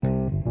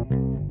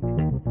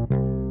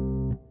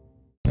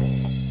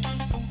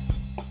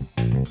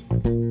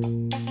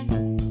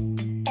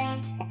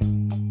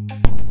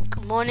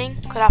morning,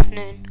 good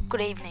afternoon,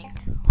 good evening.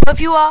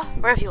 Wherever you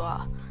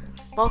are,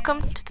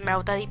 welcome to the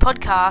Merrill Daily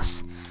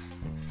Podcast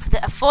for the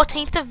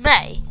 14th of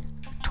May,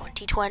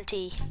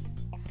 2020.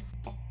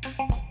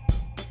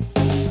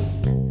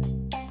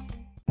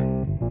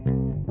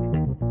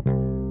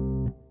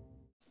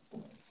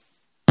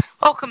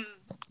 Welcome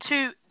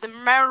to the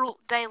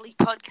Merrill Daily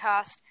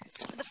Podcast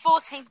for the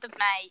 14th of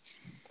May,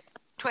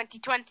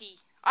 2020.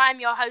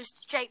 I'm your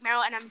host, Jake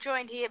Merrill, and I'm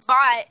joined here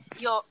by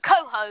your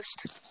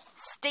co-host,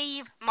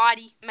 Steve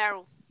Mighty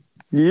Merrill.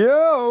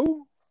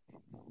 Yo!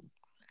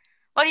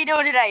 What are you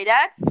doing today,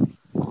 Dad?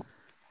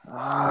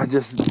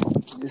 Just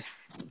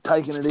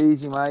taking it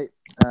easy, mate.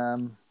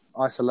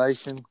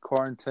 Isolation,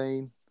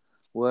 quarantine,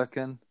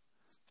 working,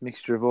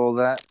 mixture of all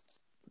that.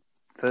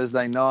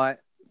 Thursday night,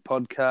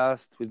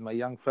 podcast with my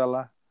young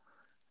fella,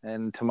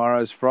 and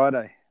tomorrow's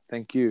Friday.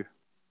 Thank you.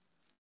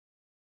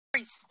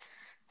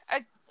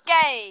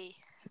 Okay.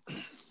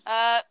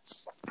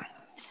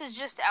 This is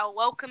just our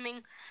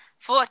welcoming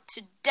for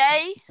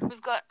today.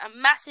 We've got a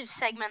massive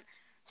segment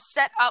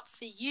set up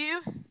for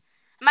you.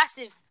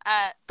 Massive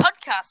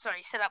podcast,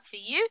 set up for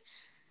you.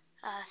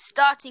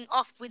 Starting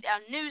off with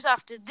our news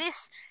after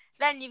this.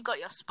 Then you've got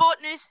your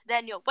sport news,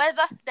 then your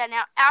weather, then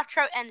our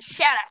outro and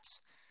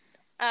shout-outs.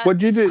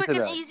 What'd you do quick today?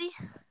 Quick and easy.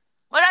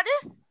 What'd I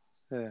do?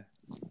 Yeah.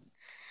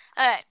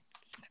 Okay.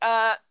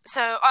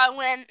 So I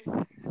went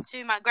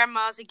to my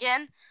grandma's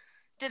again.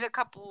 Did a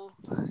couple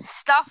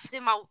stuff,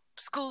 did my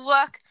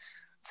schoolwork.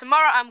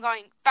 Tomorrow I'm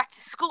going back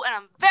to school and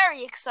I'm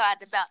very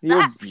excited about You're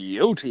that.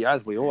 beauty,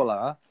 as we all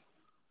are.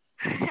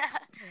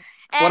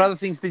 What other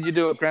things did you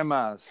do at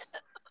grandma's?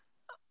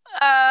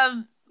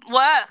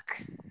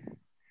 Work.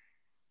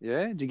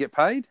 Yeah? Did you get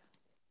paid?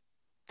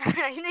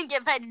 I didn't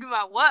get paid to do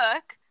my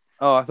work.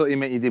 Oh, I thought you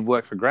meant you did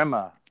work for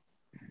grandma.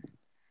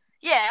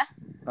 Yeah.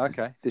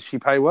 Okay. Did she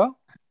pay well?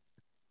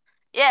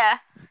 Yeah.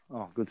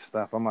 Oh, good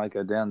stuff. I might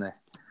go down there.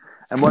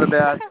 And what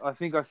about, I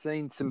think I've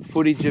seen some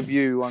footage of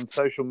you on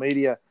social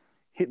media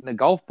hitting a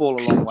golf ball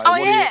a long way. Oh,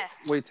 what yeah.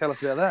 Do you tell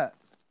us about that?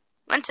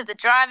 Went to the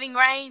driving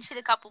range, hit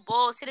a couple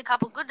balls, hit a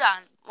couple good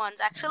ones,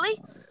 actually.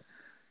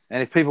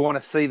 And if people want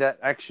to see that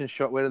action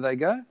shot, where do they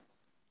go?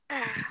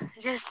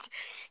 Just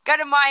go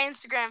to my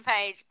Instagram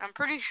page. I'm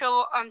pretty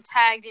sure I'm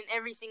tagged in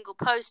every single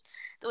post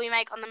that we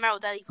make on the Merrill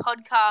Daily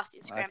Podcast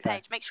Instagram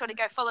page. Make sure to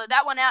go follow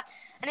that one out.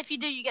 And if you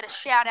do, you get a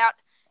shout-out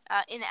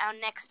in our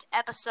next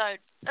episode.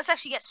 Let's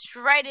actually get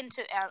straight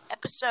into our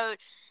episode,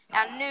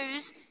 our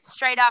news,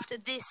 straight after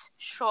this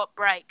short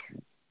break.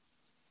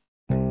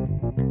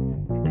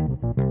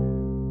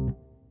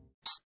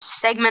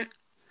 Segment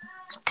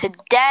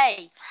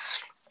today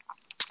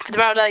for the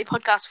Merrill Daily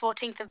Podcast,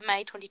 14th of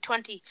May,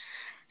 2020.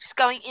 Just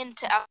going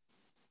into our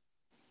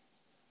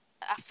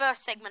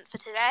first segment for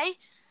today.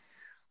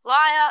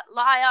 Liar,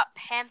 liar,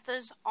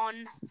 Panthers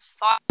on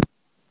fire.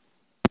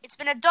 It's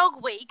been a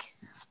dog week.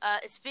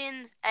 It's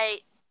been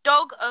a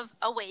dog of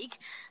a week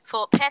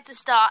for Panther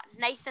star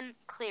Nathan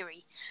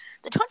Cleary.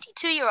 The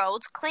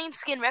 22-year-old's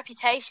clean-skin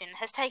reputation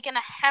has taken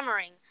a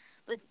hammering,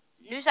 with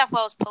New South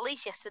Wales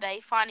police yesterday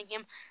finding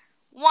him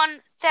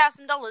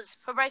 $1,000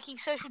 for breaking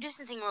social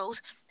distancing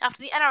rules after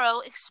the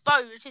NRL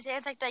exposed his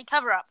Anzac Day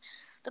cover-up.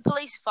 The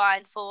police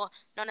fined for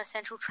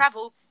non-essential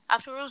travel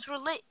after it was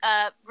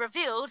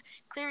revealed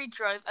Cleary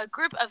drove a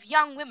group of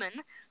young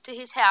women to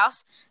his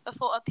house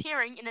before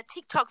appearing in a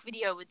TikTok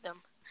video with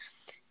them.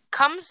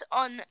 Comes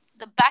on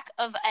the back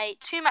of a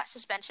 2-match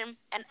suspension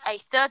and a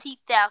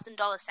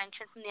 $30,000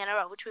 sanction from the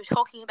NRL, which we were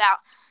talking about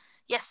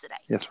yesterday.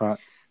 That's right.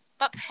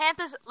 But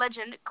Panthers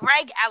legend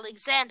Greg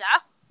Alexander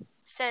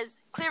says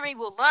Cleary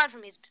will learn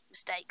from his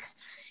mistakes.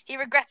 He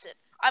regrets it.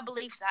 I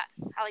believe that,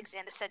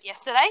 Alexander said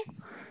yesterday.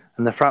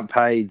 And the front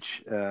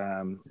page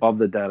of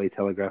the Daily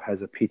Telegraph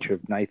has a picture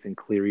of Nathan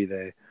Cleary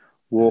there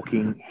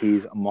walking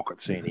his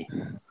Mokatsuni.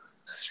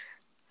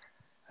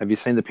 Have you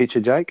seen the picture,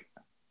 Jake?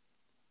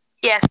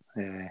 Yes.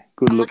 Yeah.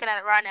 I'm looking at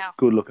it right now.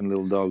 Good looking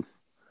little dog.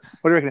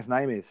 What do you reckon his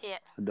name is? Yeah.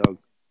 The dog.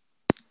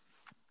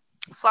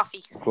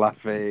 Fluffy.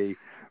 Fluffy.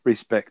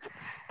 Respect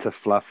to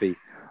Fluffy.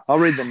 I'll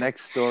read the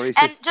next story.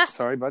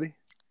 Sorry, buddy.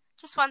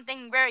 Just one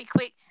thing very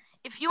quick.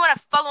 If you want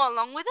to follow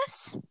along with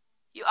us,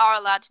 you are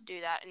allowed to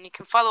do that. And you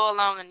can follow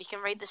along and you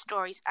can read the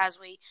stories as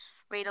we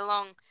read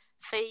along.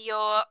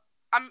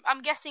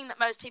 I'm guessing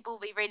that most people will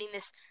be reading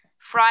this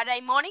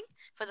Friday morning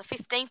for the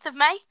 15th of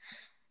May.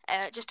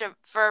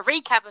 For a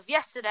recap of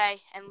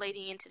yesterday and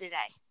leading into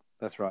today.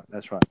 That's right.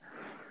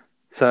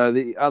 So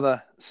the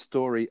other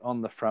story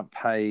on the front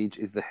page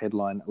is the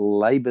headline,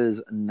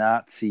 Labour's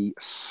Nazi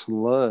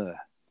Slur.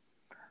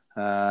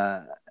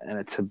 And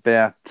it's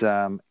about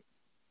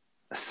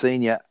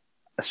senior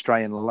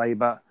Australian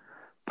Labor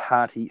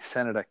Party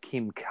Senator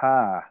Kim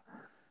Carr.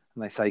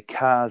 And they say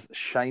Carr's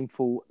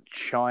shameful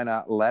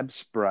China lab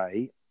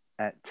spray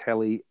at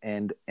Telly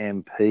and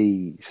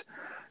MPs.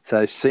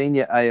 So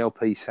senior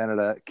ALP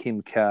Senator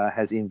Kim Carr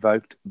has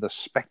invoked the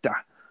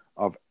spectre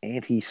of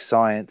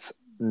anti-science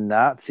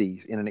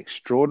Nazis in an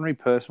extraordinary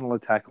personal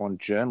attack on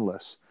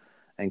journalists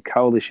and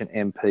coalition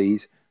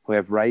MPs who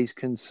have raised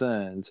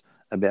concerns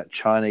about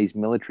Chinese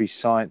military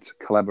science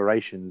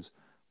collaborations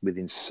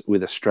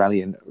with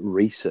Australian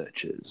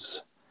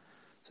researchers.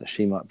 So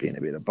she might be in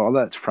a bit of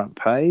bother. It's front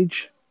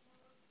page.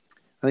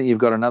 I think you've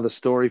got another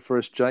story for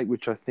us, Jake,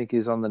 which I think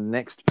is on the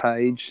next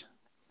page.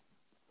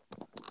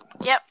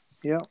 Yep.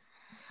 Yep.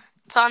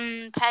 It's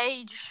on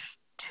page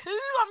 2,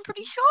 I'm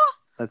pretty sure.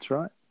 That's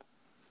right.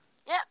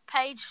 Yep,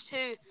 page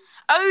 2.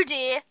 Oh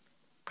dear,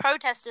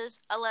 protesters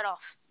are let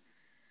off.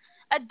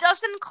 A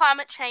dozen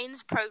climate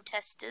change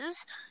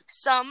protesters,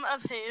 some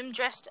of whom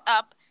dressed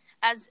up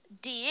as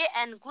deer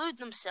and glued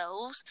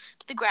themselves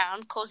to the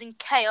ground, causing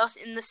chaos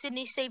in the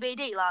Sydney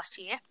CBD last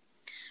year,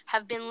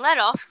 have been let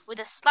off with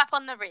a slap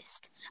on the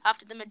wrist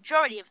after the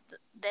majority of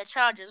their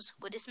charges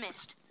were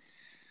dismissed.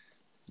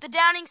 The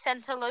Downing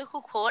Centre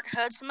local court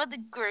heard some of the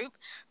group,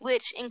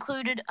 which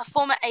included a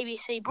former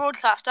ABC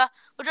broadcaster,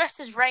 were dressed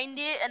as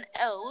reindeer and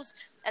elves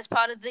as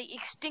part of the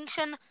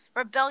Extinction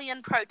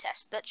Rebellion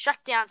protest that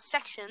shut down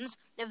sections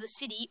of the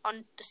city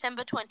on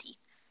December 20.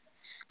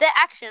 Their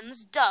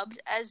actions, dubbed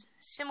as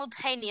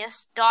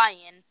simultaneous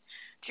die-in,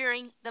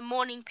 during the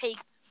morning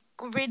peak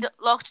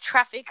grid-locked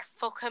traffic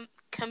for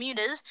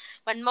commuters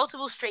when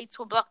multiple streets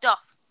were blocked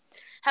off.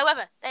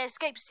 However, they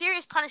escaped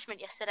serious punishment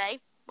yesterday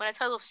when a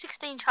total of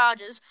 16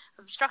 charges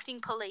of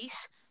obstructing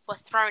police were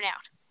thrown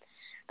out.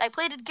 They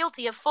pleaded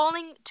guilty of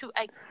failing to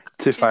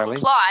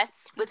comply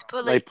with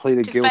police. They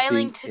pleaded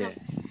guilty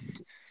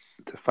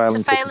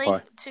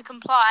to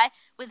comply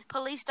with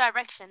police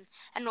direction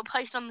and were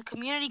placed on the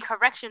community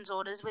corrections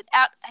orders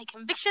without a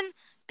conviction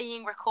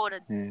being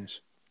recorded. Yes.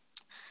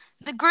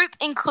 The group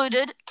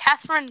included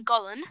Catherine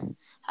Golan,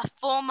 a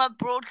former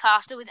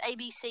broadcaster with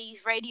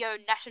ABC's Radio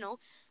National,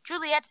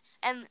 Juliet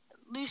and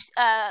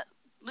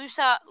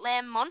Lucia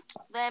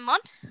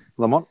Lamont,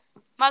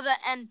 mother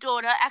and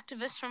daughter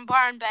activists from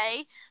Byron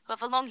Bay who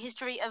have a long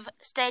history of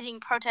staging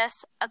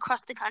protests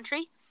across the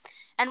country,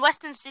 and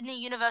Western Sydney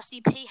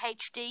University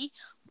PhD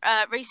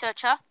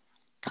researcher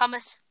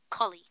Thomas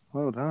Colley.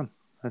 Well done.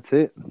 That's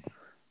it.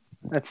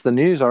 That's the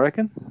news, I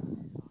reckon.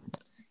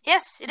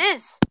 Yes, it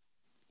is.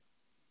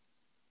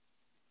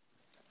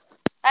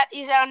 That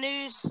is our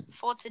news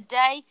for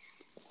today.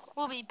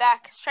 We'll be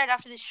back straight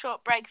after this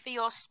short break for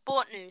your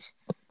sport news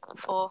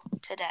for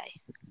today.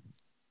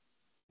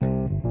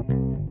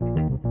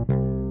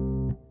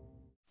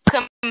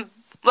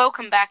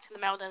 Welcome back to the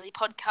Mel Daily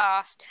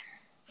Podcast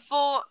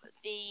for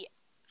the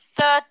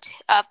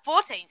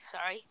 14th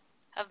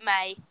of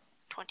May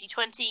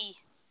 2020.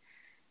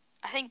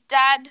 I think,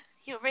 Dad,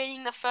 you're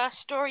reading the first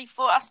story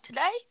for us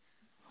today?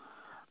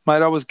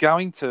 Mate, I was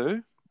going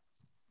to,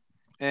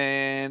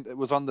 and it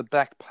was on the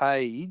back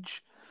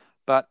page,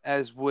 but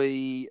as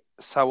we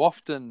so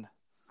often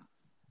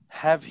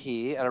have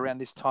here at around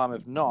this time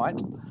of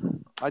night,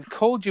 I'd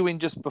called you in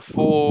just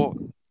before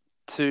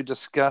to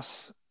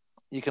discuss.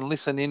 You can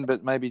listen in,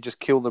 but maybe just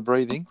kill the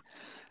breathing.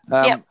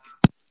 Yep.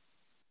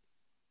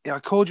 Yeah, I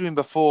called you in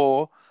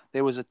before.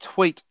 There was a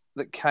tweet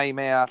that came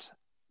out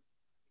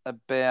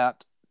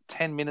about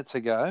 10 minutes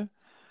ago,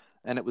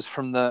 and it was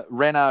from the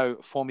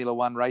Renault Formula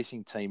One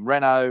racing team.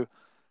 Renault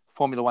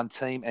Formula One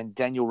team and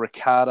Daniel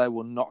Ricciardo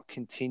will not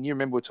continue.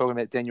 Remember, we were talking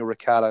about Daniel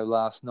Ricciardo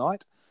last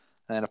night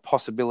and a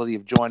possibility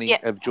of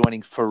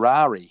joining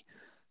Ferrari.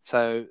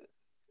 So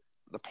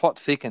the plot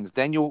thickens.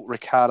 Daniel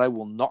Ricciardo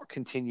will not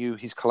continue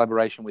his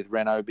collaboration with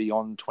Renault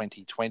beyond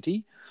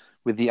 2020,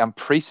 with the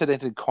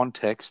unprecedented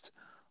context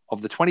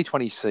of the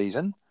 2020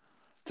 season.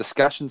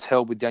 Discussions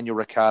held with Daniel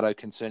Ricciardo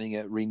concerning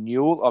a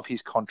renewal of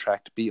his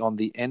contract beyond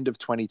the end of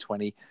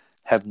 2020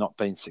 have not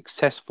been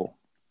successful.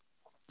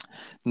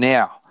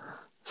 Now,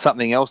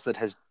 something else that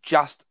has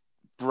just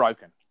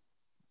broken.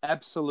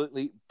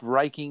 Absolutely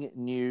breaking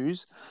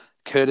news,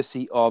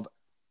 courtesy of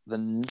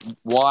the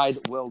wide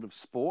world of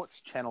sports,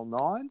 Channel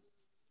 9.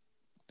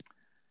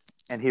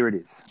 And here it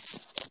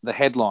is. The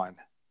headline: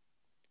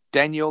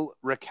 Daniel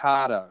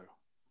Ricciardo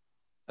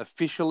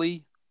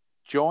officially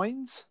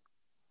joins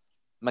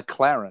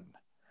McLaren.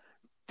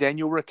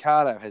 Daniel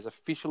Ricciardo has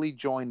officially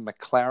joined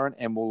McLaren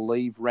and will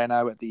leave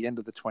Renault at the end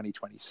of the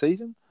 2020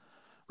 season.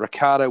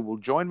 Ricciardo will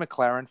join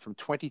McLaren from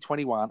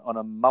 2021 on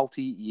a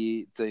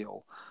multi-year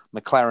deal.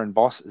 McLaren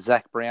boss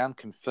Zak Brown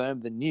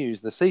confirmed the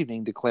news this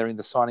evening, declaring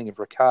the signing of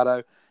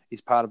Ricciardo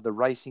is part of the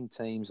racing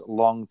team's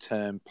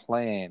long-term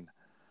plan.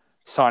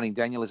 Signing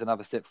Daniel is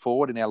another step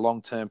forward in our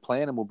long-term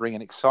plan and will bring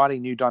an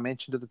exciting new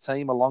dimension to the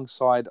team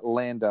alongside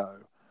Lando.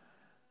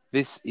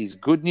 This is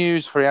good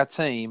news for our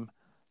team,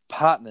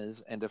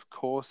 partners, and of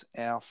course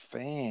our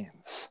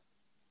fans.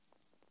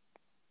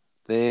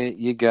 There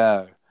you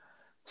go.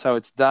 So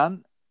it's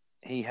done.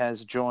 He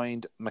has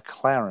joined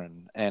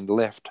McLaren and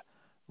left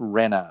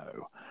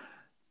Renault.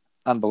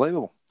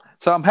 Unbelievable.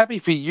 So I'm happy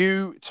for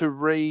you to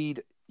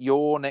read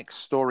your next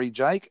story,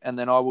 Jake, and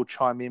then I will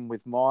chime in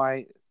with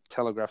my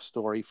Telegraph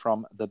story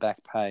from the back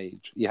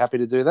page. You happy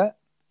to do that?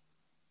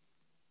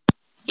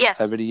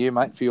 Yes. Over to you,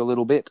 mate, for your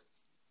little bit.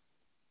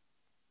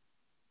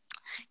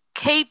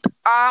 Keep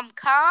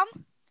calm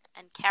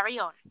and carry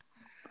on.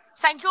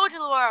 St. George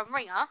Illawarra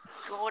ringer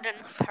Jordan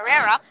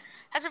Pereira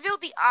has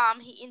revealed the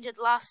arm he injured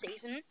last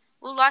season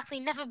will likely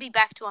never be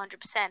back to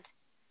 100%,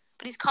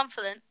 but he's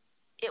confident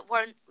it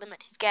won't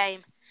limit his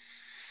game.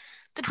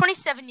 The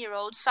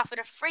 27-year-old suffered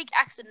a freak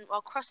accident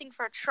while crossing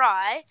for a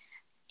try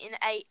in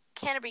a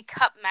Canterbury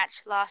Cup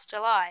match last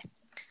July,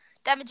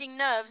 damaging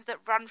nerves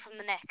that run from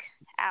the neck.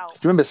 Ow. Do you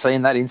remember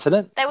seeing that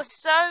incident? They were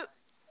so...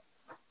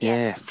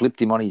 Yes. Yeah, flipped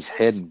him on his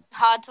head and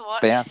hard to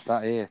watch. Bounced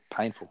up. Yeah,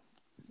 painful.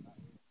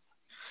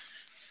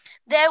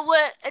 There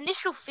were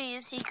initial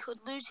fears he could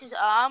lose his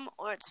arm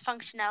or its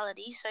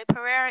functionality, so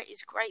Pereira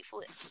is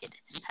grateful it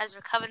has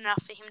recovered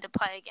enough for him to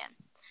play again.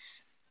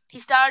 He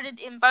started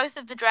in both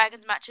of the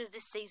Dragons matches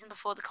this season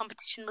before the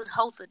competition was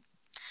halted.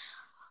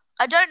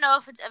 I don't know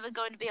if it's ever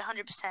going to be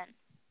 100%,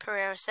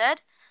 Pereira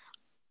said.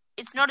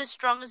 It's not as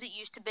strong as it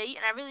used to be,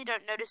 and I really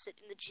don't notice it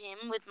in the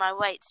gym with my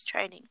weights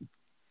training.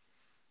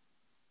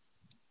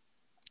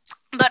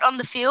 But on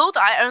the field,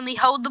 I only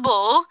hold the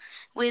ball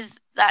with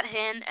that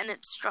hand, and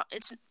it's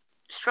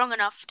strong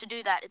enough to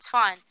do that. It's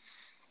fine.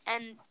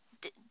 And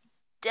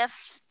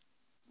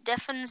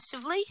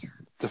defensively,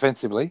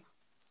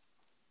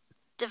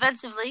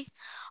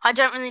 I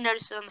don't really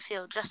notice it on the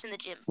field, just in the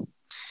gym.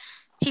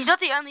 He's not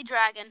the only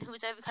Dragon who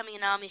is overcoming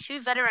an arm issue.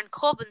 Veteran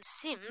Corbin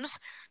Sims,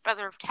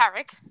 brother of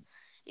Tarek,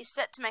 is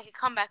set to make a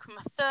comeback from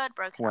a third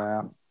broken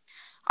arm.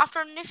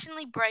 After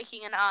initially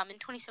breaking an arm in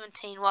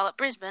 2017 while at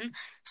Brisbane,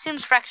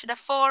 Sims fractured a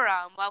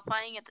forearm while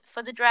playing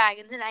for the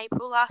Dragons in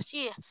April last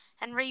year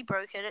and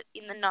re-broke it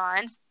in the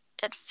Nines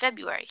in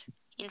February.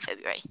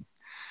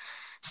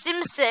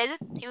 Sims said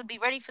he would be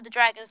ready for the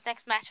Dragons'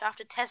 next match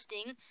after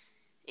testing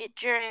it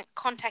during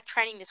contact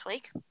training this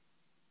week.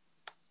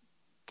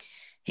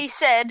 He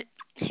said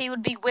he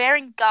would be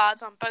wearing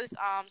guards on both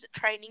arms at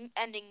training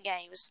and in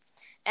games,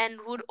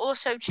 and would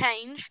also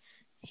change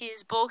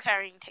his ball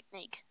carrying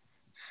technique.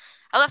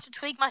 I'll have to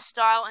tweak my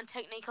style and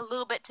technique a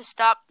little bit to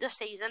start the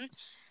season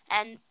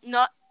and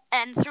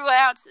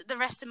throughout the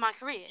rest of my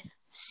career,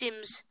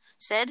 Sims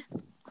said.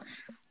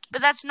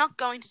 But that's not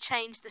going to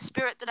change the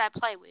spirit that I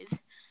play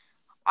with.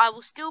 I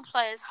will still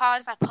play as hard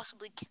as I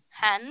possibly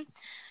can,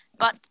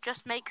 but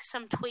just make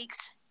some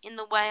tweaks in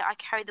the way I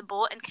carry the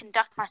ball and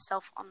conduct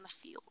myself on the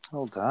field.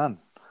 Well done.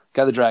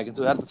 Go the Dragons.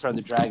 We'll have to throw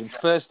the Dragons.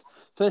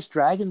 First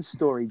Dragons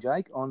story,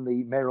 Jake, on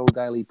the Merrill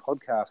Daily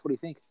podcast. What do you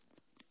think?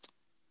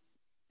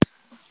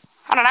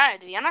 I don't know,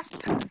 to be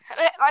honest.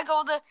 Like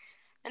all the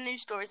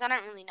news stories, I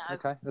don't really know.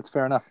 Okay, that's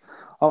fair enough.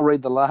 I'll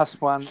read the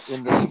last one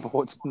in the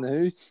sports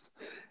news,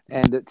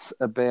 and it's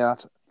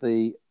about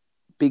the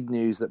big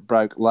news that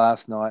broke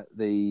last night,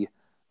 the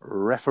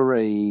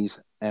referees,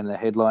 and the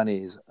headline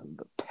is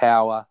The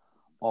Power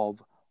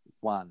of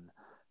One.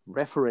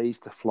 Referees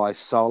to fly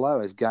solo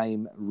as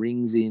game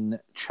rings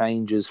in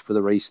changes for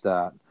the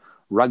restart.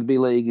 Rugby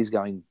League is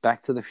going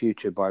back to the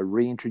future by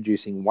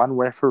reintroducing one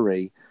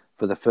referee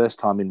for the first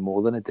time in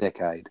more than a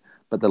decade,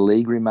 but the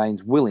league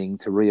remains willing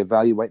to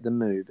reevaluate the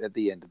move at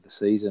the end of the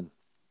season.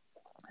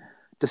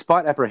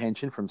 Despite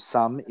apprehension from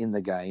some in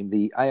the game,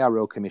 the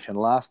ARL Commission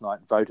last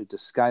night voted to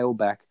scale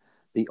back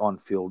the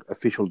on-field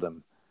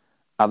officialdom.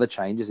 Other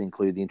changes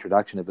include the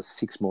introduction of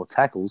 6 more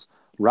tackles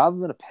rather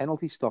than a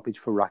penalty stoppage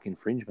for ruck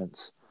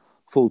infringements,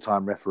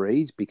 full-time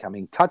referees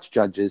becoming touch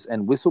judges,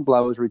 and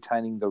whistleblowers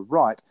retaining the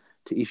right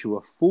to issue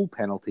a full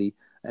penalty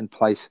and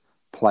place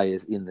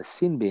players in the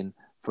sin bin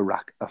for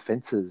ruck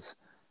offences.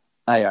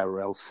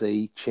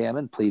 ARLC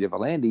Chairman Peter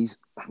V'landys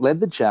led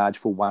the charge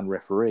for one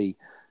referee,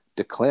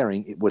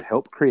 declaring it would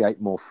help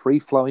create more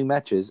free-flowing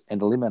matches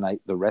and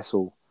eliminate the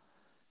wrestle.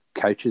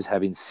 Coaches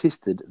have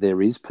insisted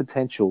there is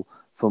potential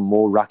for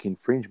more ruck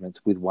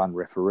infringements with one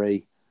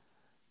referee.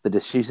 The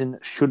decision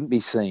shouldn't be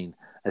seen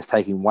as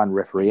taking one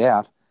referee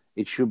out.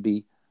 It should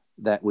be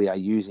that we are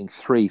using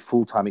 3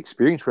 full-time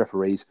experienced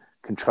referees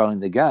controlling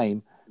the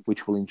game,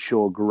 which will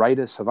ensure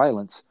greater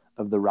surveillance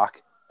of the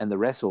ruck and the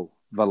wrestle,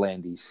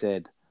 V'landys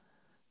said.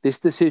 This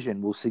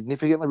decision will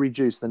significantly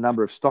reduce the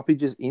number of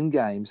stoppages in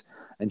games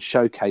and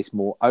showcase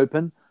more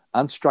open,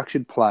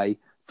 unstructured play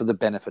for the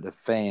benefit of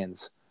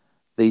fans.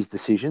 These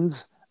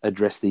decisions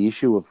address the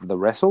issue of the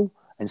wrestle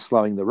and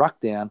slowing the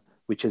ruck down,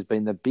 which has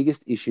been the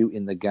biggest issue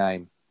in the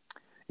game.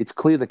 It's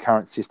clear the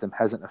current system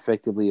hasn't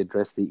effectively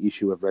addressed the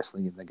issue of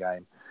wrestling in the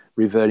game.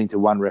 Reverting to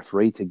one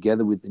referee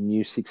together with the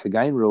new 6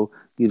 again rule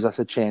gives us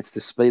a chance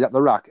to speed up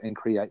the ruck and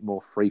create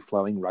more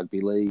free-flowing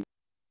rugby league.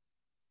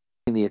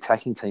 The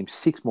attacking team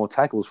 6 more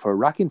tackles for a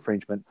ruck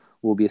infringement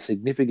will be a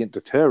significant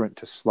deterrent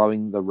to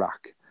slowing the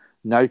ruck.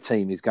 No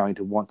team is going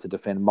to want to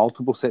defend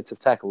multiple sets of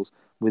tackles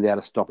without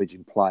a stoppage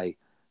in play.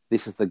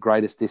 This is the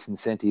greatest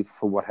disincentive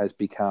for what has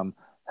become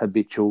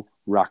habitual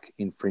ruck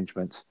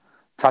infringements.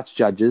 Touch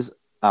judges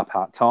are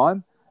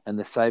part-time, and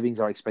the savings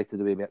are expected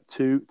to be about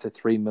 $2 to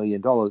 $3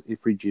 million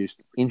if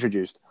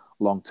introduced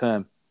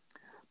long-term.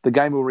 The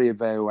game will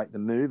reevaluate the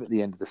move at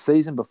the end of the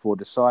season before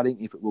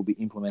deciding if it will be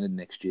implemented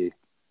next year.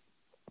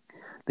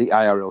 The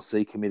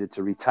ARLC committed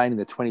to retaining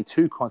the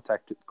 22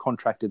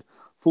 contracted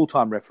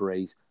full-time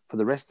referees for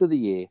the rest of the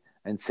year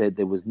and said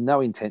there was no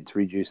intent to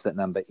reduce that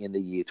number in the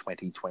year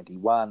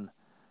 2021.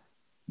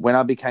 When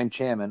I became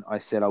chairman, I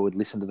said I would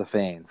listen to the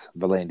fans,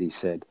 V'landys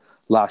said.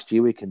 Last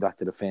year, we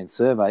conducted a fan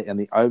survey, and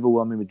the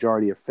overwhelming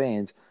majority of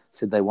fans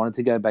said they wanted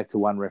to go back to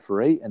one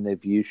referee and their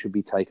views should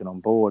be taken on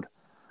board.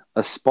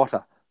 A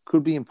spotter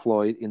could be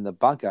employed in the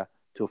bunker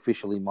to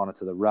officially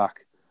monitor the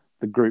ruck.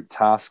 The group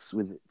tasked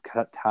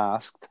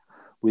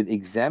with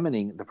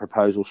examining the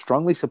proposal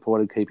strongly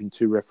supported keeping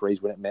two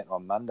referees when it met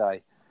on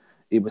Monday.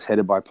 It was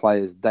headed by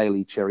players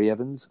Daly Cherry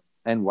Evans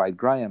and Wade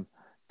Graham,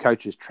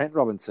 coaches Trent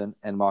Robinson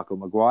and Michael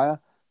Maguire,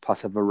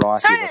 plus a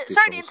variety of officials.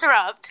 Sorry to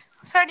interrupt.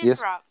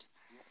 Yes.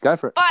 Go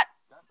for it. But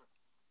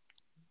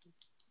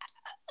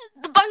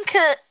the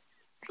bunker,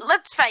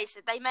 let's face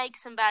it, they make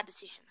some bad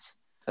decisions.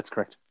 That's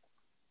correct.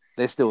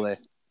 They're still there.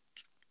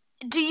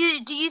 Do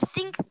you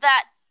think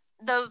that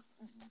the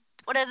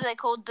whatever they're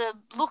called, the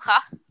looker,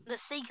 the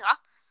seeker,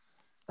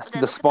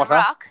 the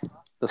spotter,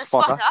 the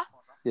spotter,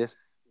 yes.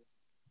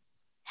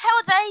 How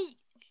are they?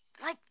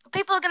 Like,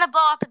 people are going to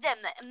blow up at them,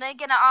 and they're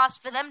going to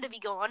ask for them to be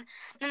gone,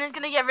 and then it's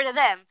going to get rid of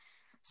them.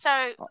 So,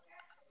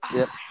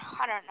 yep.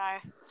 I don't know.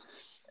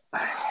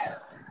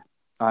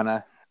 I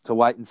know. To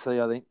wait and see.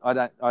 I think I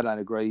don't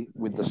agree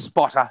with the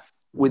spotter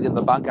within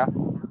the bunker,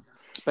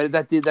 but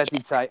that did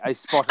say a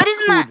spotter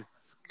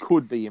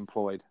could be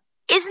employed.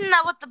 Isn't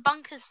that what the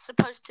bunker's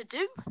supposed to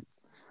do?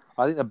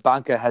 I think the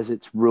bunker has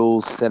its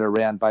rules set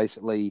around.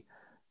 Basically,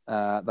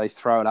 they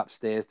throw it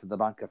upstairs to the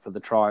bunker for the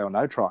try or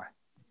no try.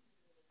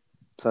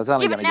 So it's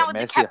only going to get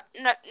messier.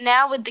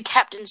 Now with the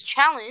captain's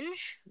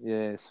challenge,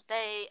 yes,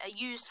 they are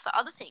used for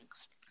other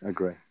things.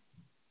 Agree.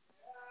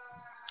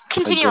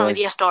 Continue on with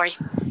your story.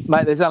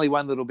 Mate, there's only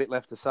one little bit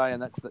left to say,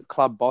 and that's that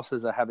club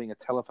bosses are having a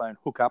telephone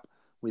hookup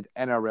with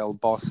NRL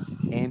boss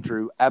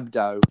Andrew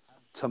Abdo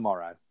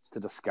tomorrow to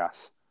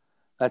discuss.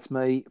 That's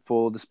me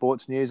for the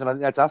sports news, and I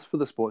think that's us for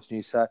the sports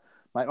news. So,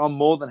 mate, I'm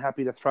more than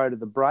happy to throw to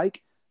the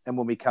break, and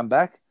when we come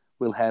back,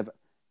 we'll have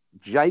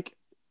Jake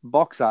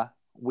Boxer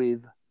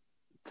with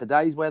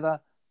today's weather,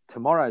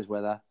 tomorrow's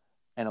weather,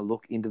 and a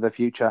look into the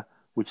future,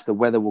 which the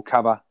weather will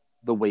cover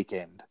the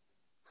weekend.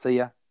 See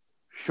ya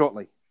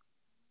shortly.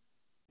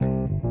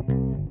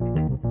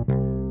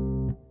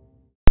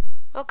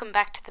 Welcome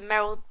back to the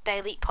Merrill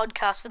Daily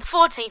Podcast for the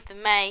 14th of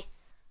May,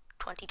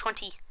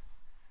 2020.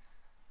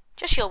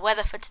 Just your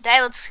weather for today.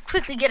 Let's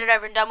quickly get it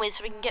over and done with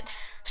so we can get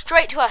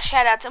straight to our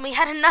shout-outs. And we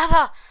had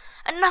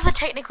another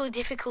technical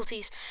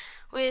difficulties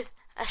with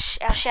our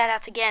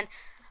shout-outs again.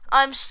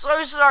 I'm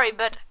so sorry,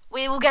 but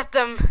we will get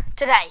them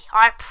today.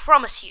 I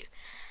promise you.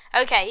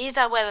 Okay, here's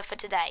our weather for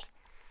today.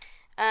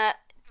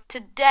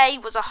 Today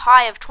was a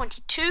high of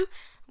 22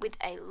 with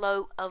a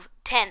low of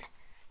 10.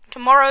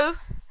 Tomorrow,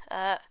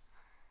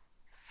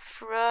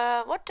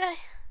 for what day?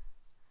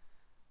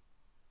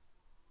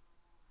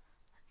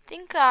 I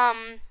think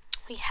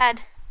we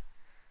had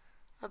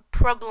a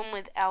problem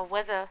with our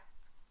weather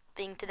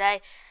thing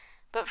today,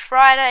 but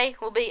Friday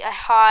will be a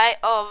high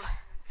of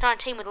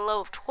 19 with a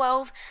low of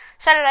 12.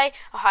 Saturday,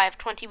 a high of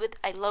 20 with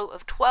a low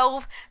of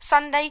 12.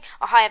 Sunday,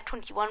 a high of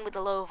 21 with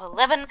a low of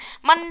 11.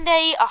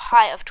 Monday, a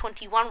high of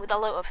 21 with a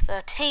low of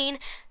 13.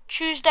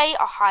 Tuesday,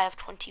 a high of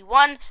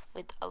 21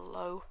 with a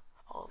low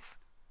of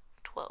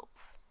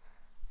 12.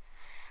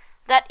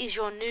 That is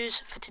your news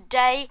for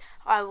today.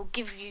 I will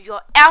give you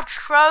your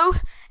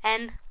outro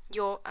and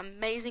your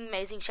amazing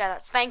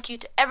shout-outs. Thank you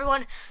to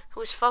everyone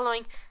who is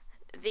following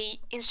the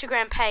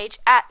Instagram page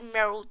at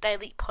Merrill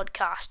Daily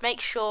Podcast. Make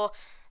sure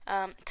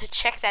to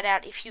check that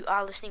out if you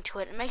are listening to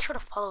it, and make sure to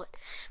follow it,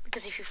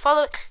 because if you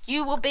follow it,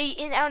 you will be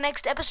in our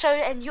next episode,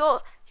 and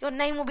your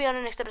name will be on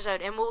the next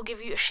episode, and we'll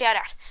give you a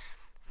shout-out.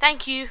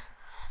 Thank you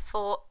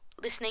for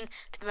listening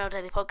to the Merrill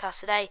Daily Podcast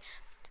today.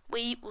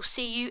 We will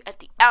see you at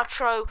the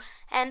outro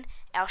and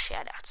our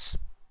shout-outs.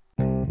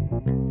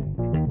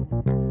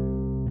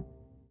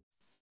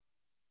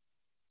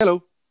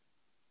 Hello.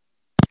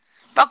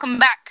 Welcome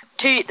back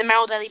to the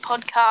Merrill Daily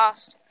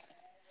Podcast.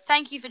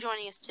 Thank you for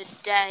joining us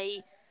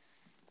today.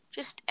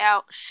 Just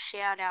our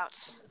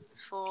shout-outs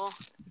for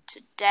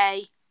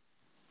today.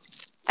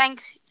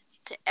 Thanks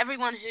to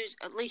everyone who's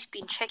at least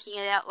been checking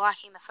it out,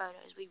 liking the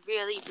photos. We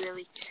really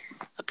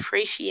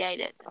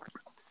appreciate it.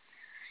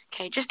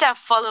 Okay, just our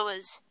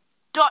followers.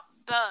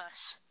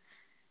 Burse,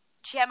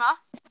 Gemma,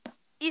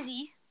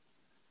 Izzy,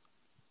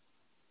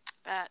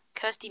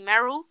 Kirsty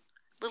Merrill,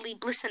 Lily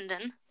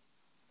Blissenden,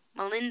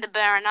 Melinda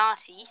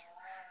Baranati,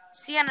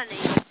 Sienna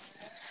Neal,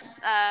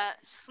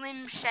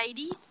 Slim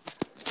Shady,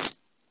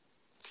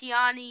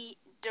 Tiani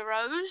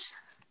DeRose,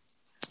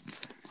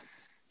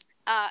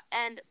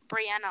 and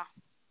Brianna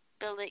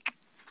Billick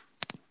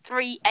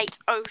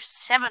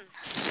 3807.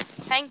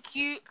 Thank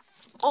you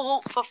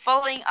all for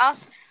following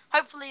us.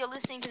 Hopefully you're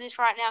listening to this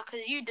right now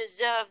because you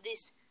deserve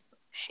this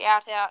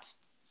shout-out.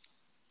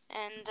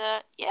 And,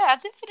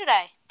 that's it for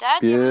today.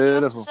 Dad, do you have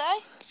anything else to say?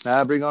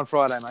 Nah, bring on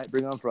Friday, mate.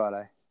 Bring on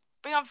Friday.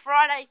 Bring on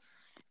Friday.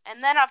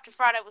 And then after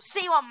Friday, we'll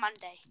see you on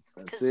Monday.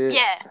 Because,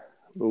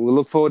 We'll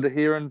look forward to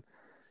hearing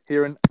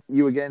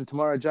you again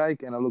tomorrow,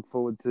 Jake. And I look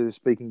forward to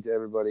speaking to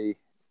everybody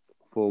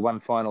for one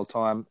final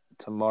time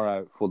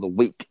tomorrow for the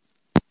week.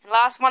 And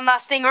one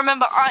last thing.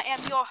 Remember, I am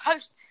your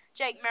host,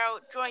 Jake Merrill,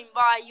 joined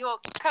by your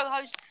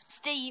co-host,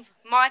 Steve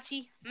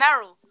Mighty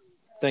Merrill.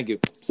 Thank you.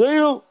 See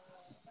you.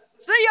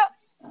 See ya.